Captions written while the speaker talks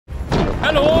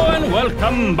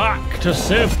welcome back to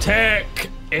SevTech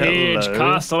Age,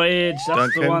 Castle Age. That's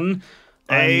Duncan. The one.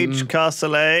 Age,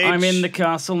 Castle Age. I'm in the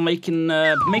castle making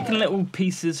little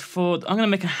pieces for. I'm gonna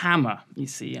make a hammer. You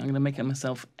see, I'm gonna make it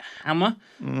myself a hammer,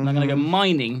 and I'm gonna go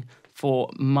mining for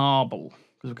marble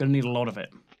because we're gonna need a lot of it.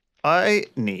 I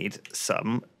need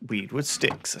some weedwood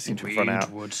sticks. I seem to have run out.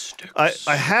 Weedwood sticks.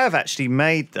 I have actually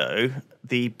made, though,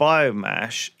 the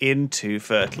biomash into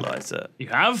fertilizer. You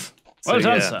have? Well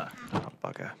done, yeah. sir. Oh,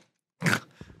 bugger.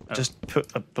 Just put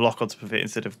a block on top of it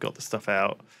instead of got the stuff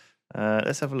out.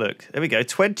 Let's have a look. There we go.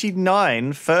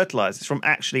 29 fertilizers from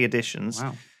Actually Additions.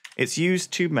 Wow. It's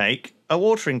used to make a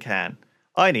watering can.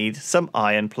 I need some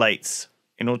iron plates.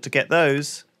 In order to get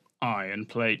those, Iron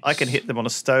plates. I can hit them on a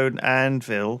stone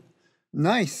anvil.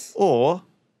 Nice. Or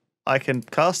I can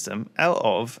cast them out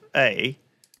of a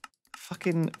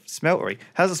fucking smeltery.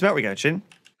 How's the smeltery going, Sjin?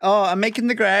 Oh, I'm making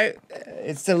the grout.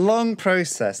 It's a long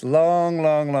process.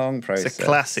 Long process. It's a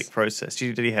classic process. Do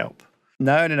you need any help?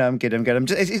 No, I'm good. I'm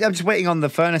just waiting on the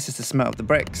furnaces to smelt the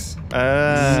bricks.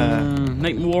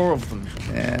 Make more of them.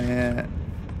 Yeah.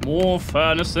 More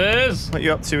furnaces. What are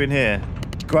you up to in here?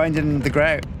 Grinding the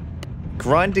grout.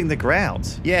 Grinding the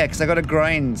grout. Yeah, because I got to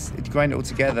grind it all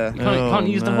together. Can't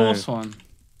use the no. horse one.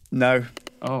 No.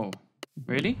 Oh,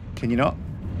 really? Can you not?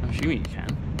 I'm assuming you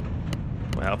can.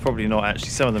 Well, probably not actually.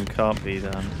 Some of them can't be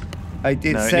done. I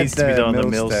did. No, it needs to be done on the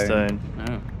millstone.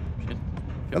 Oh, shit.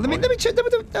 Oh, let me check.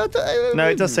 No,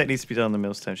 it does say it needs to be done on the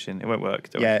millstone, Sjin. It won't work.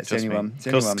 Yeah, it's the only one.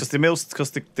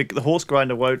 Because the horse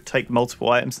grinder won't take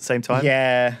multiple items at the same time.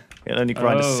 Yeah. It'll only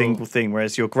grind a single thing,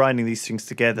 whereas you're grinding these things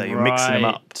together. You're mixing them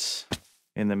up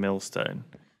in the millstone.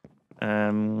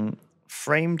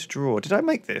 Framed drawer. Did I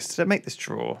make this? Did I make this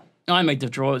drawer? I made the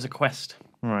drawer as a quest.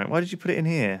 All right. Why did you put it in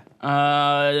here?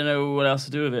 I don't know what else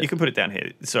to do with it. You can put it down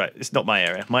here. It's all right. It's not my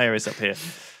area. My area's up here.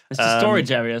 It's the storage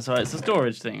area, so it's a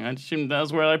storage thing. I assumed that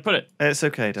was where I put it. It's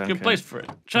okay, Duncan. Good place for it.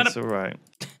 Shut That's up. all right.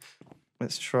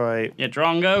 Let's try. Yeah,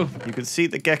 Drongo. You can see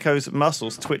the gecko's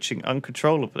muscles twitching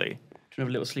uncontrollably. Do you have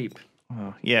a little sleep?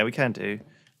 Oh, yeah, we can do.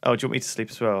 Oh, do you want me to sleep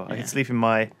as well? I can sleep in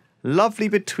my lovely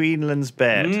betweenlands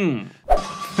bed.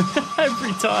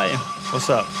 Every time. What's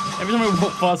up? Every time I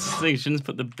walk past the stations,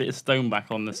 put the bit of stone back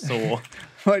on the saw.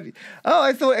 What? Oh,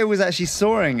 I thought it was actually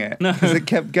sawing it. No, because it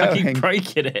kept going. I keep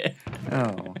breaking it.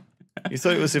 Oh. You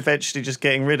thought it was eventually just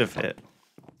getting rid of it?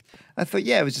 I thought,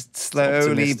 yeah, it was just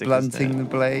slowly optimistic, blunting the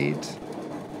blade.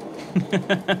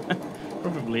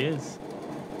 Probably is.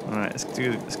 All right,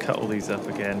 let's cut all these up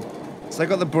again. So I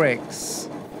got the bricks.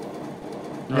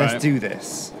 Right. Let's do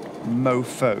this.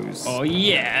 Mofos. Oh,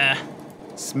 yeah.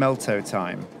 Smelto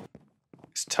time.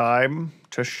 It's time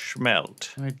to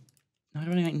smelt. I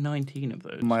only make 19 of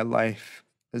those. My life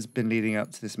has been leading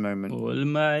up to this moment. All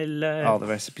my life. Oh, the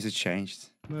recipes have changed.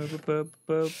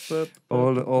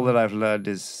 All that I've learned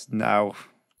is now.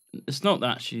 It's not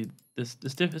actually. It's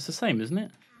the same, isn't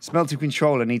it? Smelter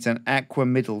controller needs an aqua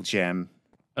middle gem.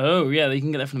 Oh, yeah, you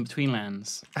can get that from the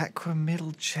Betweenlands. Aqua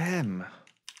middle gem.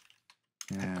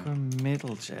 Yeah. Aqua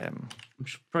middle gem. I'm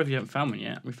surprised you haven't found one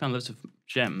yet. We found loads of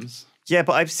gems. Yeah,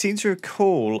 but I seem to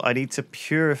recall I need to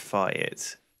purify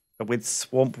it with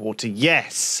swamp water.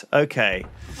 Yes. Okay.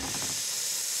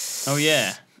 Oh,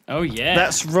 yeah. Oh, yeah.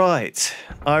 That's right.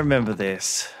 I remember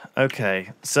this.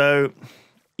 Okay. So,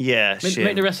 yeah,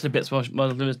 Make the rest of the bits while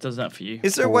Lewis does that for you.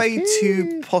 Is there a way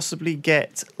to possibly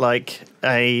get, like,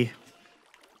 a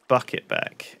bucket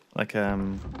back? Like,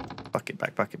 bucket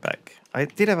back. I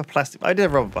did have a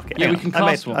rubber bucket. Yeah, Hang we on. can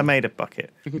cast one. I made a bucket.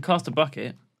 We can cast a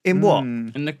bucket. In what?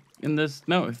 In the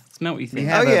smelty thing. We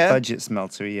have yeah. a budget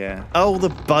smelter, yeah. Oh, the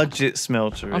budget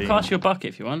smelter. I'll cast you a bucket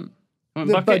if you want. Want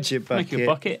The a bucket? budget bucket. Make you a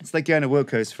bucket. It's like going to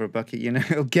Wilco's for a bucket, you know.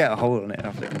 It'll get a hole on it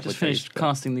after a Just finished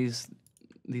casting these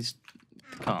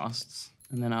casts,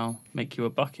 and then I'll make you a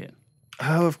bucket.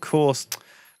 Oh, of course.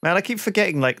 Man, I keep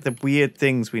forgetting, like, the weird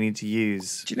things we need to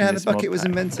use. Do you know how the bucket was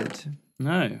invented?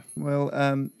 No. Well,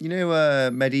 you know,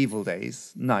 medieval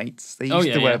days, knights, they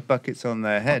used to wear buckets on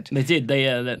their head. They did.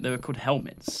 They were called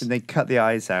helmets. And they cut the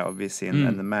eyes out, obviously,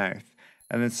 and the mouth.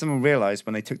 And then someone realised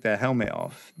when they took their helmet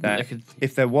off that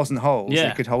if there wasn't holes,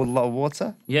 it could hold a lot of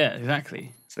water. Yeah,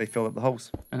 exactly. So they filled up the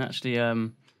holes. And actually,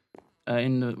 in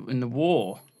the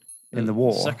war,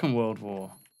 Second World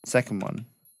War, second one,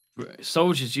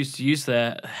 soldiers used to use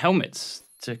their helmets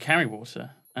to carry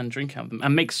water and drink out of them,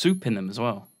 and make soup in them as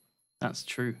well. That's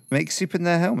true. Make soup in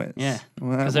their helmets? Yeah.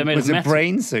 Well, They're made of was it metal.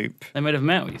 brain soup? They're made of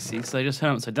metal, you see, so they just turn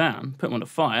them upside down, put them on the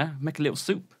fire, make a little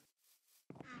soup.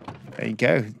 There you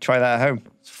go. Try that at home.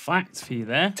 It's facts for you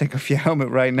there. Take off your helmet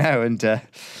right now and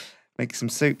make some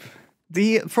soup.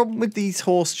 The problem with these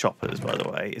horse choppers, by the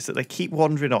way, is that they keep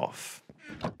wandering off.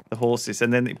 The horses,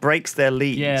 and then it breaks their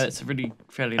lead. Yeah, it's really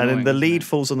fairly and annoying. then the lead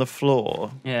falls on the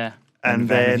floor. Yeah. And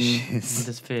then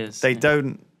they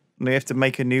don't. They have to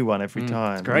make a new one every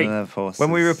time. It's great. When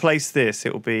we replace this,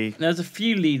 it will be. There's a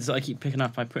few leads that I keep picking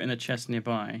up. I put in a chest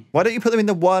nearby. Why don't you put them in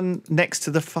the one next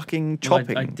to the fucking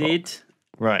chopping? I did.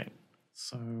 Right.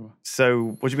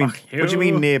 So what do you mean? What do you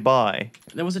mean nearby?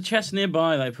 There was a chest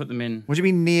nearby that I put them in. What do you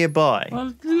mean nearby?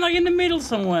 Well, like in the middle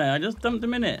somewhere. I just dumped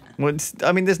them in it. Well,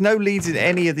 I mean, there's no leads in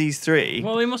any of these three.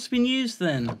 Well, they must have been used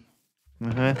then.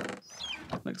 Uh-huh.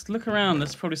 Let's look around.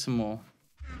 There's probably some more.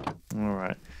 All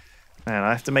right. Man,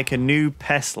 I have to make a new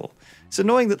pestle. It's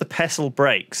annoying that the pestle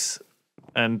breaks,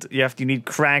 and you need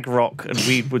crag rock and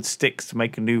weedwood sticks to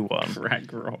make a new one.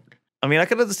 Crag rock. I mean, I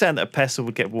can understand that a pestle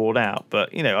would get worn out, but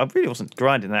I really wasn't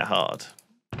grinding that hard.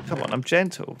 Come on, I'm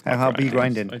gentle. How hard are you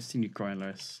grinding? I've seen you grind,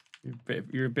 Lewis.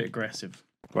 You're a bit aggressive.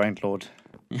 Grind Lord.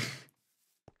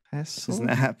 Pestle? There's an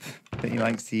app that he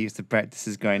likes to use to practice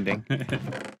his grinding.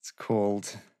 It's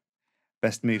called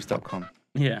bestmoves.com.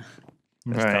 Yeah.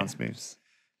 Best dance moves.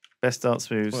 Best dance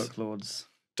moves. Worklords.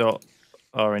 .rng.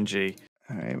 All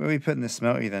right, where are we putting this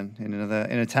smeltery then? In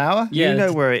a tower? Yeah, you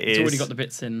know where it is. It's already got the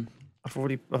bits in. I've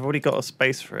already got a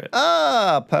space for it.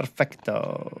 Ah,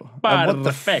 perfecto.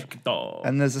 Perfecto.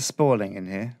 And there's a spawling in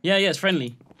here. Yeah, it's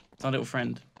friendly. It's our little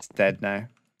friend. It's dead now.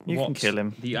 You can kill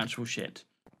him. The actual shit.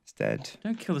 It's dead.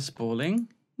 Don't kill the Spalling.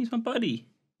 He's my buddy.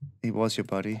 He was your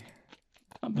buddy.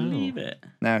 Can't believe it.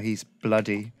 Now he's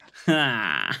bloody.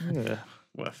 Ha! Yeah.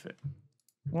 Worth it.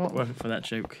 What? Worth it for that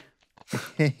joke.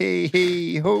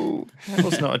 Hey, ho. That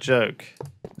was not a joke.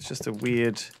 It's just a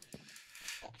weird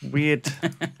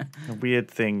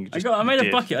thing. I made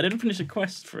a bucket. I didn't finish a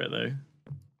quest for it though.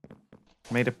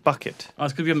 Made a bucket. Oh,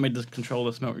 it's because we haven't made the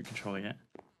smeltery controller yet.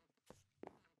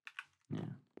 Yeah.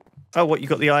 Oh, what, you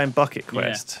got the iron bucket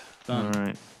quest? Yeah, done. All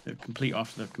right. They're complete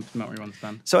after the smeltery one's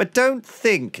done. So I don't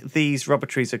think these rubber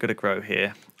trees are going to grow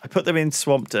here. I put them in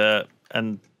swamp dirt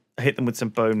and I hit them with some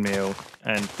bone meal,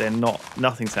 and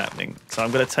nothing's happening. So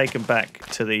I'm going to take them back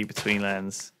to the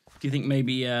Betweenlands. Do you think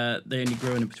maybe they only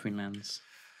grow in the Betweenlands?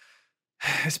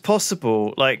 It's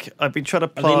possible. Like, I've been trying to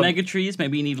plant... Are they mega trees?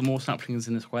 Maybe you need more saplings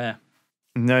in the square.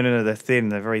 No, they're thin.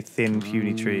 They're very thin,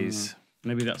 puny trees.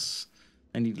 Maybe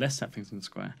they need less saplings in the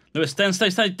square. Lewis,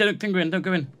 stay. Don't go in. Don't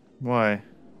go in. Why?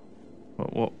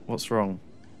 What's wrong?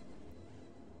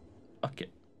 Bucket.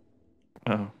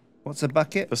 Oh. What's a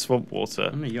bucket? The swamp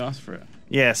water. I mean, you asked for it.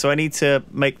 Yeah, so I need to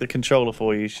make the controller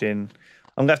for you, Sjin.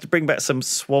 I'm going to have to bring back some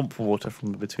swamp water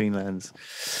from the Betweenlands.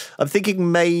 I'm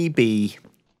thinking maybe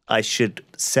I should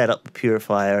set up the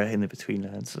purifier in the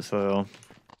Betweenlands as well.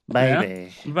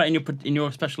 Maybe. Yeah? What about in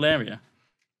your special area?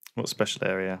 What special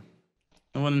area?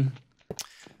 The one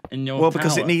in your Well,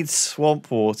 because tower. it needs swamp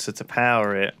water to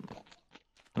power it.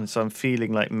 And so I'm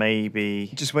feeling like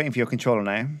maybe... Just waiting for your controller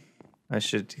now. I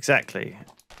should... Exactly.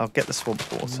 I'll get the swamp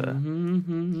water.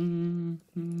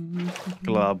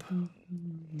 Glub.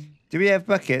 Do we have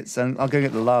buckets? And I'll go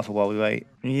get the lava while we wait.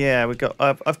 Yeah,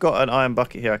 I've got an iron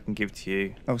bucket here I can give to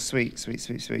you. Oh, sweet.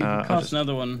 Cast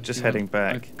another one. Just heading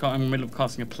back. I'm in the middle of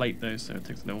casting a plate though, so it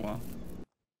takes a little while.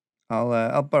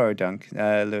 I'll borrow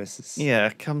Lewis's. Yeah,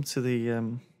 come to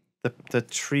the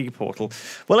tree portal.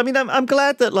 Well, I mean, I'm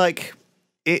glad that like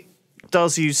it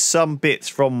does use some bits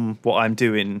from what I'm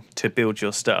doing to build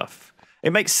your stuff.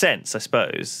 It makes sense, I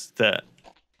suppose, that...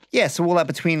 Yeah, so all that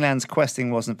Betweenlands questing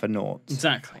wasn't for naught.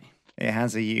 Exactly. It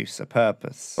has a use, a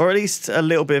purpose. Or at least a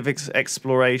little bit of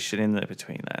exploration in the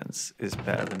Betweenlands is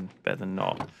better than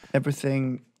not.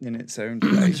 Everything in its own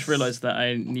place. I just realised that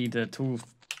I need a tool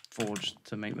forge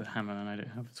to make the hammer, and I don't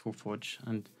have a tool forge,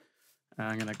 and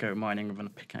I'm going to go mining with a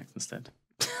pickaxe instead.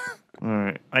 All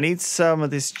right. I need some of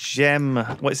this gem.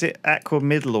 What is it? Aqua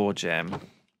Midlore gem.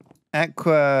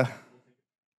 Aqua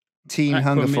Team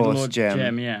Hunger Force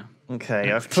gem. Yeah.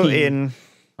 Okay, I've put in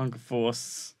Hunger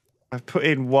Force. I've put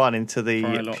in one into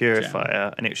the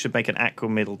purifier, and it should make an aqua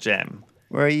middle gem.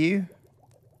 Where are you?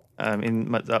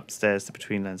 In upstairs, the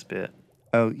Betweenlands bit.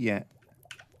 Oh yeah.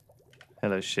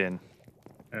 Hello, Sjin.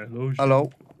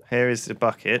 Hello. Here is the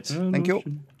bucket. Thank you.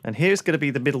 And here's going to be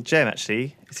the middle gem.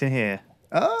 Actually, it's in here.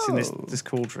 Oh. It's in this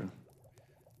cauldron.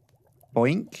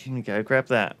 Boink. Here you go. Grab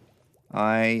that.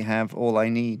 I have all I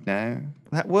need now.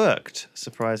 That worked,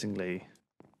 surprisingly.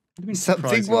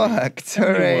 Something worked.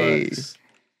 Hooray.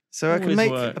 So I can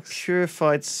make a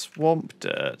purified swamp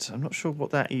dirt. I'm not sure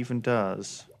what that even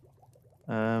does.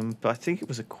 But I think it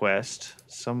was a quest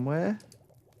somewhere.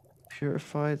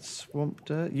 Purified swamp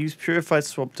dirt. Use purified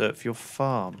swamp dirt for your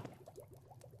farm.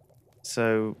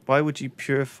 So why would you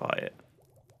purify it?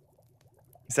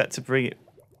 Is that to bring it...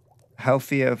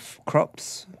 Healthier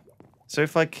crops? So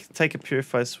if I take a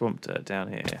purified swamp dirt down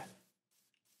here,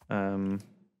 and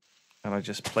I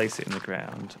just place it in the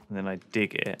ground, and then I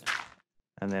dig it,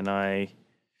 and then I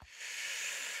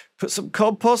put some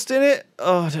compost in it.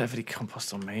 Oh, I don't have any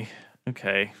compost on me.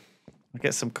 Okay, I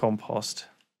get some compost.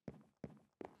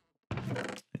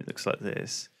 It looks like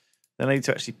this. Then I need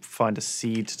to actually find a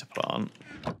seed to plant.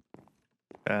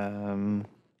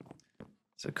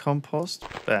 So compost,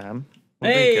 bam.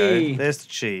 Well, there you go. There's the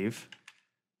achieve.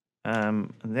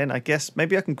 And then I guess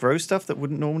maybe I can grow stuff that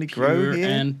wouldn't normally grow Pure here.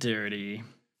 and dirty.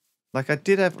 Like I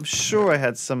did have, I'm sure I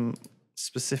had some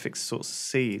specific sorts of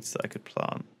seeds that I could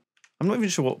plant. I'm not even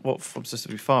sure what I'm supposed to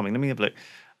be farming. Let me have a look.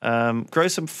 Grow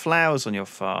some flowers on your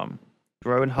farm.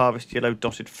 Grow and harvest yellow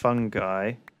dotted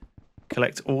fungi.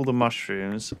 Collect all the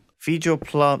mushrooms. Feed your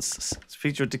plants,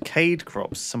 feed your decayed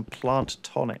crops some plant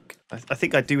tonic. I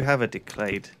think I do have a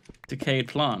decayed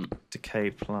plant.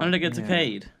 Decayed plant. How did it get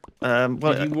decayed? Well,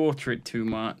 did you water it too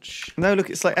much? No, look,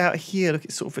 it's like out here. Look,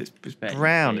 it's sort of it's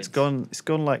brown. It's gone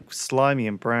like slimy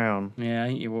and brown. Yeah, I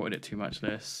think you watered it too much.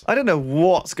 This. I don't know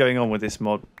what's going on with this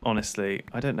mod. Honestly,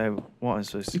 I don't know what I'm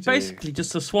supposed to do. You're basically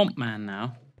just a swamp man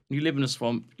now. You live in a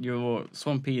swamp. You're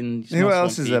swampy and. Who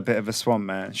else is a bit of a swamp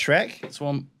man? Shrek.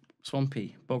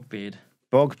 Swampy. Bogbeard.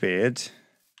 Bogbeard.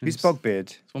 Who's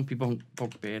Bogbeard? Swampy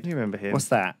Bogbeard. You remember him? What's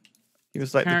that? He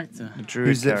was like character. The druid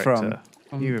Who's character. it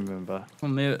from? You remember?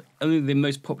 From only the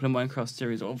most popular Minecraft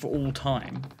series of all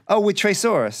time. Oh, with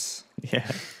Trasaurus.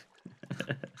 Yeah.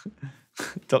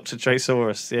 Dr.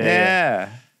 Trasaurus. Yeah.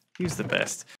 He was the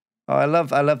best. Oh, I love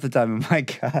the diamond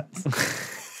minecart.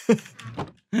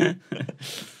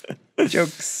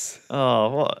 Jokes. Oh,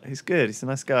 what? He's good. He's a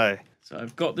nice guy. So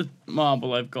I've got the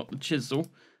marble. I've got the chisel.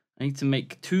 I need to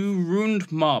make 2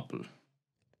 ruined marble.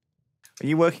 Are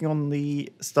you working on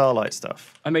the starlight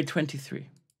stuff? I made 23.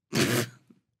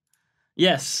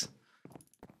 Yes.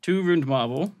 2 ruined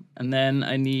marble. And then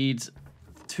I need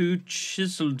 2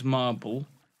 chiseled marble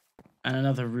and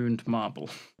another ruined marble.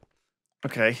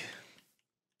 Okay.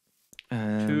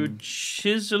 2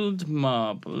 chiseled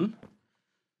marble.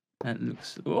 That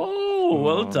looks... Oh,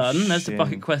 well done. There's the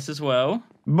bucket quest as well.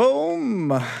 Boom.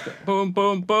 Boom,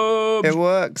 boom, boom. It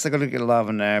works. I got to get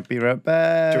lava now. Be right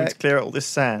back. Do you want to clear out all this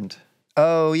sand?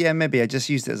 Oh, yeah, maybe. I just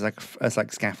used it as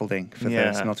like scaffolding for the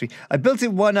smeltery. I built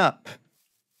it 1 up.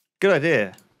 Good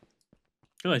idea.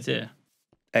 Good idea.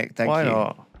 Thank Why you.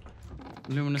 not?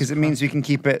 Because it means we can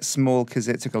keep it small because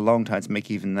it took a long time to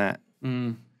make even that.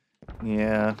 Mm.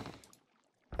 Yeah.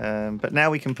 But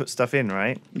now we can put stuff in,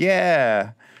 right?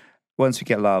 Yeah. Once we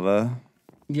get lava.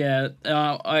 Yeah,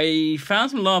 I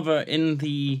found some lava in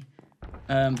the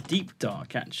deep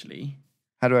dark, actually.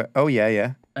 How do I... Oh,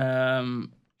 yeah.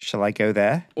 Shall I go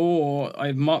there? Or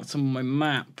I've marked some on my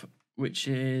map, which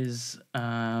is...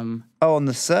 Oh, on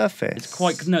the surface? It's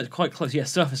quite close. Yeah,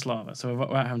 surface lava, so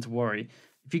without having to worry.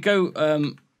 If you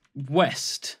go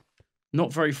west,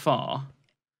 not very far,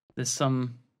 there's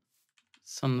some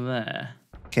there.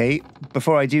 Okay,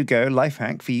 before I do go, life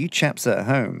hack for you chaps at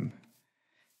home.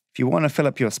 If you want to fill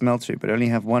up your smeltery but only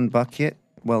have 1 bucket,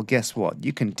 well, guess what?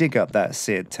 You can dig up that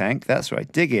seared tank. That's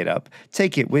right, dig it up,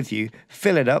 take it with you,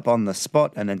 fill it up on the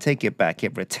spot, and then take it back.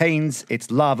 It retains its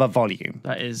lava volume.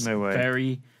 That is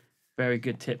very, very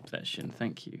good tip, that Sjin.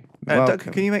 Thank you.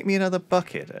 Duncan, can you make me another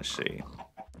bucket, actually?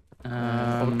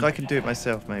 I can do it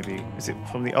myself, maybe. Is it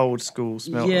from the old school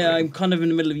smelter? Yeah, I'm kind of in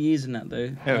the middle of using that,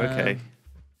 though. Oh, okay.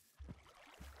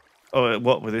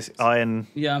 What with this iron?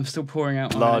 Yeah, I'm still pouring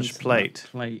out large plate.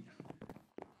 Oh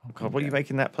God, what are you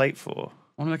making that plate for?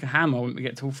 I want to make a hammer when we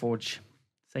get Tool Forge.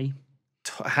 See?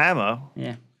 A hammer?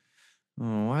 Yeah.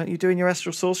 Oh, why aren't you doing your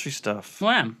astral sorcery stuff?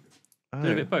 Well, I am.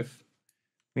 Doing a bit of both.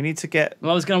 We need to get.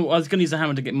 Well, I was gonna use the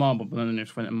hammer to get marble, but then I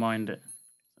just went and mined it.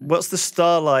 What's the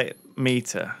starlight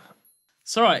meter?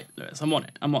 It's all right, Lewis. I'm on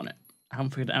it. I haven't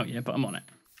figured it out yet, but I'm on it.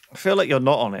 I feel like you're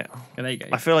not on it. Okay, there you go.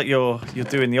 I feel like you're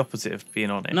doing the opposite of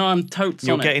being on it. No, I'm totes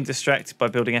You're on getting distracted by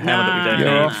building a hammer that we don't need.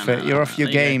 You're off it. You're off your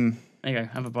game. There you go.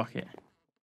 Have a bucket.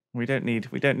 We don't need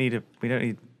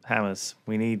hammers.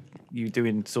 We need you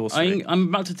doing sorcery. I'm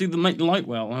about to do the make light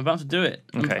well. I'm about to do it.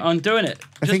 Okay. I'm doing it.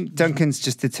 I think Duncan's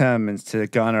just determined to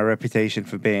garner a reputation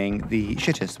for being the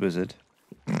shittest wizard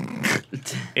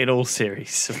in all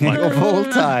series of all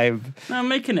time. No, I'm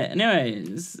making it.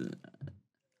 Anyways.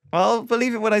 I'll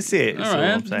believe it when I see it. All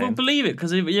right, we'll believe it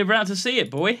because you're about to see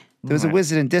it, boy. There was a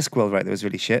wizard in Discworld, right? That was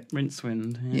really shit.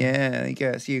 Rincewind. Yeah, there you go.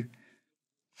 It's you.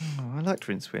 Oh, I liked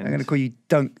Rincewind. I'm going to call you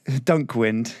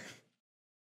Dunkwind.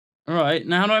 All right,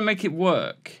 now how do I make it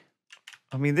work?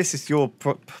 I mean, this is your...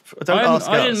 I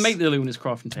didn't make the Luminous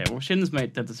crafting table. Sjin's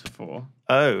did this before.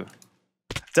 Oh.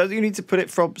 Don't you need to put it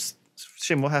from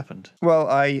Sjin, what happened? Well,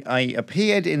 I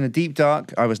appeared in the deep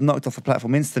dark. I was knocked off the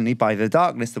platform instantly by the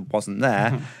darkness that wasn't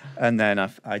there, and then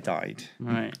I died.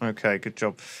 Right. Okay, good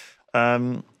job.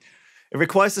 It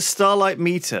requires the starlight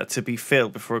meter to be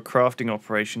filled before a crafting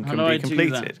operation can be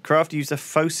completed. Craft use a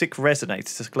phosic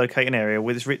resonator to locate an area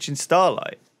where it's rich in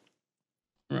starlight.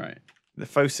 Right. The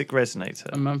phosic resonator.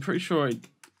 I'm pretty sure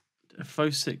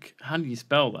phosic. How do you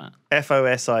spell that?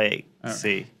 Phosic.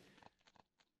 Right.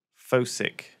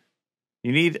 Phosic.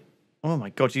 You need. Oh my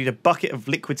god! You need a bucket of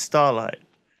liquid starlight.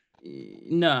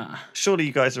 Nah. Surely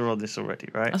you guys are on this already,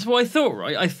 right? That's what I thought.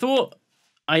 Right. I thought.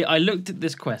 I looked at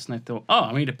this quest and I thought, oh,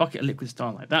 I need a bucket of liquid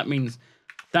starlight. That means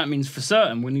for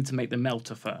certain we need to make the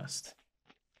melter first,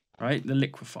 right? The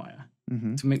liquefier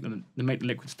to make the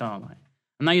liquid starlight.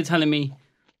 And now you're telling me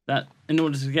that in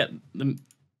order to get the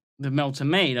melter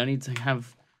made, I need to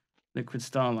have liquid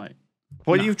starlight.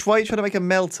 Why are you trying to make a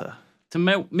melter? To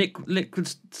melt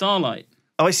liquid starlight.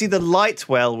 Oh, I see. The light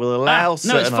well will allow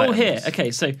certain no, it's full items. here.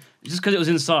 Okay, so just because it was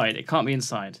inside, it can't be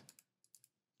inside.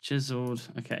 Chiseled.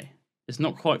 Okay. It's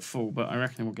not quite full, but I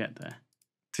reckon we'll get there.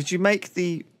 Did you make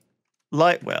the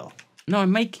light well? No,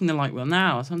 I'm making the light well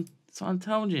now. That's what I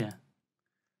told you.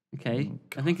 Okay.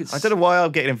 I think it's... I don't know why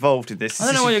I'm getting involved in this. I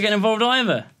don't know why you're getting involved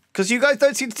either. Because you guys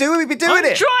don't seem to do it. We've been doing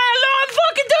it. I'm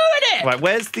fucking doing it! Right,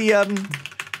 where's the...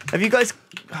 Have you guys...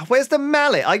 Where's the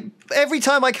mallet? Every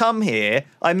time I come here,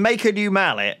 I make a new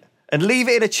mallet and leave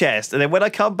it in a chest, and then when I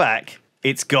come back,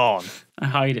 it's gone. I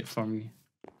hide it from you.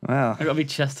 Wow. I got a big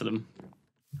chest of them.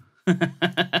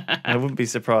 I wouldn't be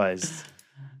surprised.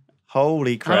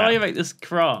 Holy crap. How do I make this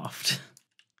craft?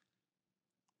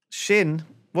 Sjin,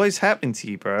 what is happening to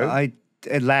you, bro?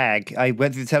 A lag. I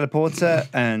went through the teleporter,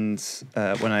 and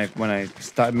when I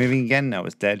started moving again, I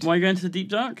was dead. Why are you going to the deep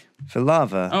dark? For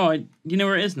lava. Oh, you know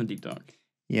where it is in the deep dark?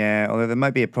 Yeah, although there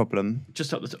might be a problem.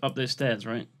 Just up those stairs,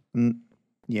 right?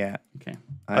 Yeah. Okay.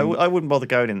 I wouldn't bother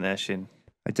going in there, Sjin.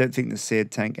 I don't think the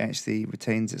seared tank actually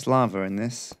retains its lava in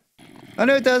this. Oh,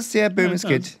 no, it does. Yeah, boom, it's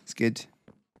good. It's good.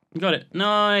 You got it.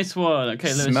 Nice one.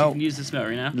 Okay, Lewis, you can use the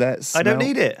smelter now. I don't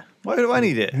need it. Why do I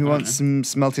need it? Who wants some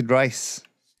smelted rice?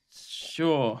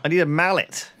 Sure. I need a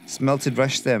mallet. Smelted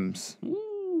rice stems.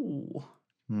 Ooh.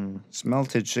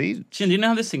 Smelted sheet. Sjin, do you know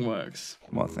how this thing works?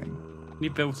 What thing? You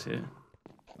built it.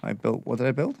 What did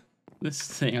I build? This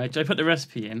thing. I put the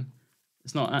recipe in.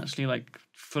 It's not actually like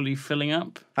fully filling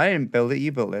up. I didn't build it.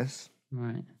 You built this.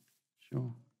 Right.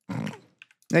 Sure.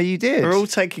 No, you did. We're all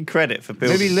taking credit for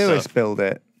building Maybe Lewis stuff. built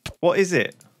it. What is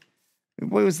it?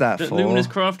 What was that for? Luminous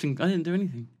crafting. I didn't do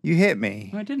anything. You hit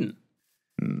me. No, I didn't.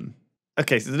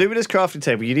 Okay, so the luminous crafting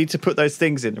table, you need to put those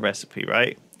things in the recipe,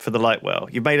 right? For the light well.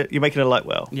 You're making a light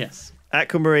well. Yes.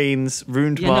 Aquamarines,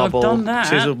 ruined Yeah, no, I've marble, done that.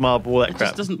 chiseled marble, all that It crap.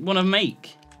 just doesn't want to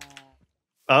make.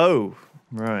 Oh,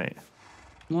 right.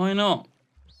 Why not?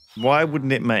 Why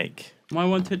wouldn't it make? Why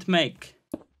won't it make?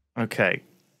 Okay.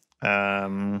 Ah,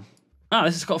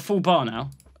 this has got a full bar now.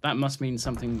 That must mean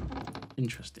something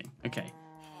interesting. Okay.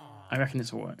 I reckon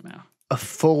this will work now. A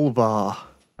full bar.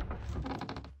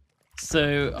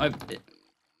 So,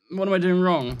 what am I doing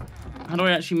wrong? How do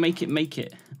I actually make it? Make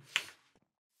it.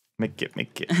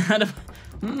 How do,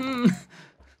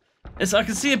 It's, I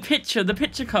can see a picture. The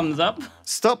picture comes up.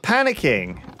 Stop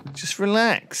panicking. Just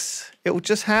relax. It will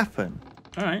just happen.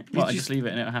 All right. Well, I just leave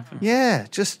it and it'll happen. Yeah,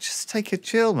 just take a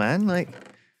chill, man. Like,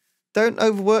 don't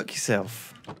overwork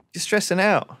yourself. You're stressing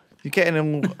out. You're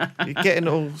getting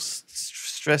all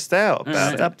stressed out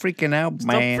about it. Stop freaking out,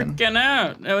 man. Stop freaking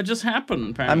out. It will just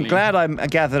happen, apparently. I'm glad I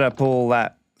gathered up all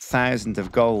that 1,000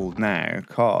 of gold now,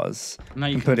 because Now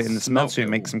you you can put can it in the smelt smelter it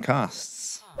and make all. some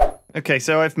casts. Okay,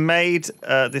 so I've made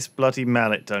this bloody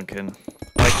mallet, Duncan.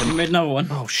 You made another one.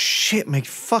 Oh shit, my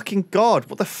fucking god,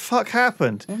 what the fuck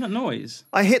happened? What was that noise?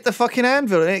 I hit the fucking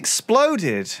anvil and it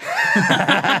exploded. Scared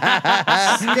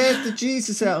the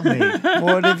Jesus out of me.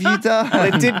 What have you done?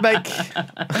 But it did make...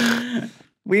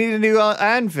 We need a new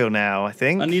anvil now, I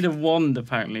think. I need a wand,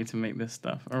 apparently, to make this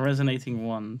stuff. A resonating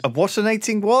wand. A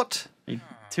watonating what? An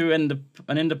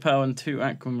ender pearl and 2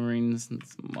 aquamarines and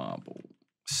some marble.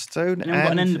 Stone You haven't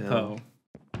got an anvil.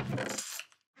 ender pearl.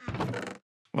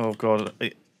 Oh god,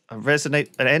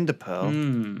 an ender pearl?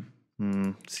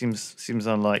 Seems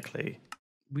unlikely.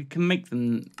 We can make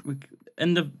them...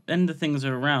 Ender things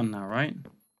are around now, right?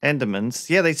 Endermans?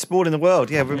 Yeah, they spawn in the world.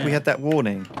 Yeah, we had that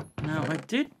warning. Now, I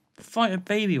did fight a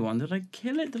baby one. Did I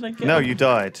kill it? Did I get No, it? you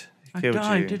died. I Killed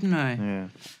died, you. didn't I? Yeah.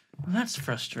 Well, that's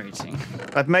frustrating.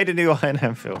 I've made a new iron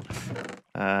anvil,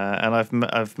 and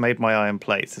I've made my iron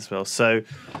plates as well. So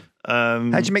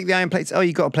How'd you make the iron plates? Oh,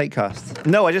 you got a plate cast.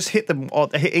 No, I just hit them.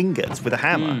 I hit ingots with a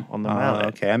hammer on the mallet.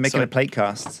 Okay, I'm making a plate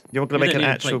cast. You're going to make an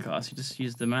actual plate cast. You just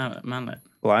use the mallet.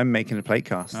 Well, I'm making a plate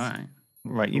cast. All right.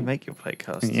 Right, you make your plate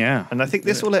cast. Yeah. And I think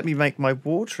this will let me make my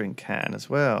watering can as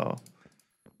well.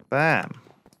 Bam.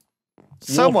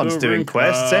 Someone's doing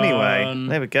quests anyway.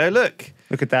 There we go. Look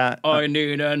at that. I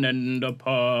need an ender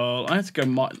pearl. I have to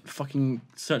go fucking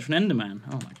search for an enderman.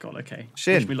 Oh my god. Okay.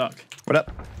 Sjin. Wish me luck. What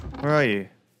up? Where are you?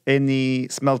 In the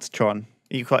Smeltertron.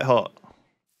 Are you quite hot?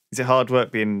 Is it hard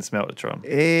work being in the Smeltertron?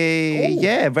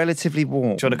 Yeah, relatively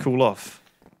warm. Do you want to cool off?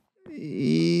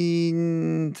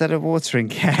 Is that a watering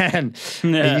can?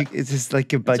 Yeah. It's just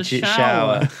like a budget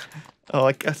shower. Oh,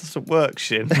 I guess this will work,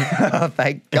 Sjin. Oh,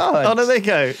 thank God. Oh, no, there you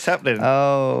go. It's happening.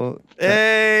 Oh,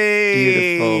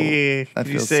 hey! Beautiful. I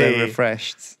feel so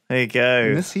refreshed. There you go.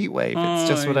 In this heat wave, it's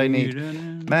just what I need.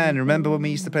 Man, remember when we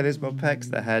used to play those mod packs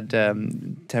that had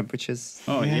temperatures?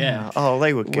 Oh, yeah. Oh,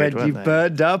 they were good, when you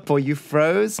burned up or you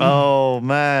froze? Oh,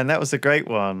 man, that was a great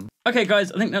one. Okay,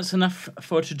 guys, I think that's enough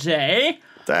for today.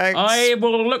 Thanks. I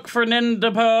will look for an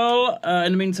ender pearl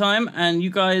in the meantime, and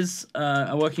you guys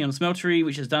are working on Smeltery,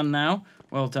 which is done now.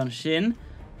 Well done, Sjin.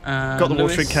 Got the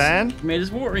watering can. Made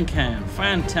his watering can.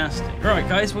 Fantastic. All right,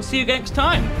 guys, we'll see you next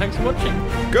time. Thanks for watching.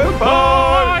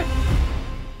 Goodbye.